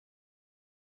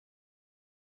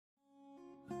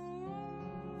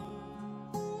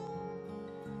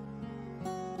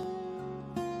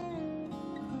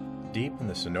Deep in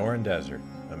the Sonoran Desert,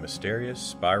 a mysterious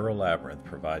spiral labyrinth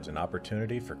provides an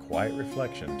opportunity for quiet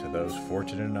reflection to those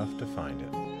fortunate enough to find it.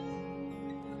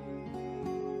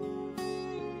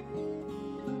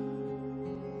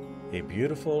 A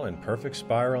beautiful and perfect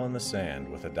spiral in the sand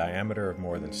with a diameter of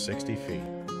more than 60 feet.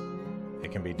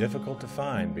 It can be difficult to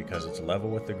find because it's level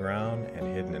with the ground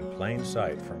and hidden in plain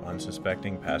sight from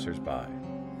unsuspecting passers-by.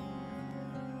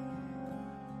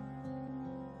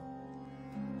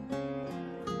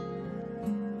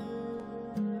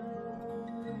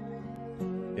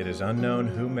 It is unknown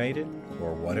who made it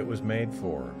or what it was made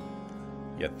for,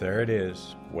 yet there it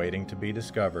is, waiting to be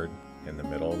discovered in the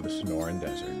middle of the Sonoran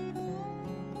Desert.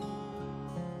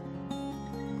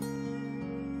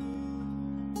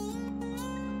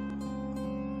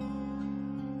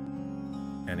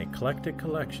 An eclectic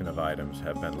collection of items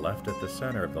have been left at the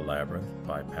center of the labyrinth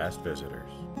by past visitors.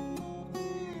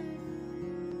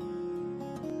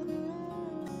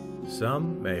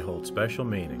 Some may hold special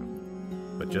meaning,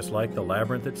 but just like the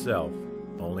labyrinth itself,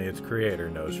 only its creator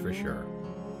knows for sure.